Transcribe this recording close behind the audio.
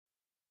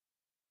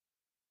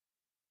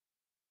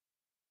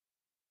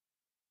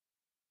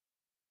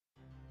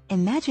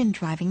Imagine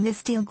driving this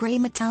steel gray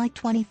metallic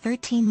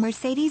 2013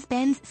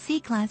 Mercedes-Benz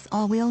C-Class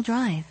all-wheel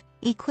drive,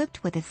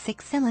 equipped with a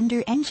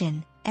 6-cylinder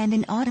engine and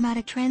an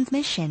automatic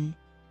transmission.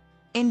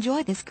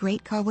 Enjoy this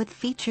great car with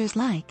features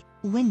like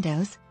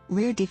windows,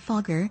 rear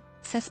defogger,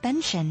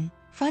 suspension,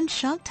 front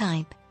shock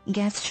type,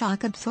 gas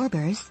shock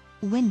absorbers,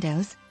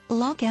 windows,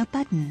 lockout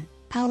button,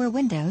 power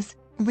windows,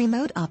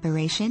 remote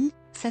operation,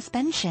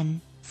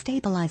 suspension,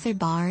 stabilizer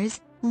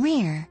bars,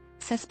 rear,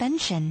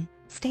 suspension,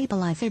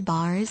 stabilizer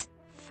bars,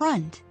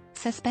 front,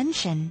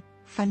 suspension,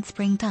 front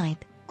spring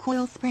type,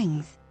 coil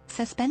springs,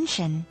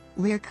 suspension,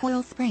 rear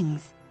coil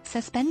springs,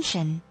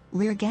 suspension,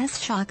 rear gas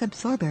shock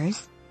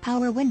absorbers,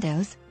 power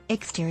windows,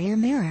 exterior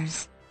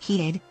mirrors,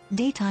 heated,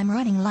 daytime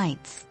running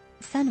lights,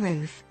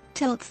 sunroof,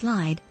 tilt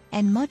slide,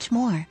 and much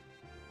more.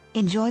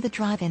 Enjoy the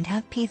drive and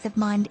have peace of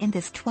mind in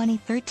this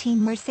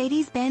 2013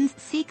 Mercedes-Benz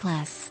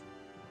C-Class.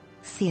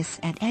 See us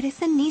at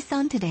Edison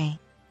Nissan today.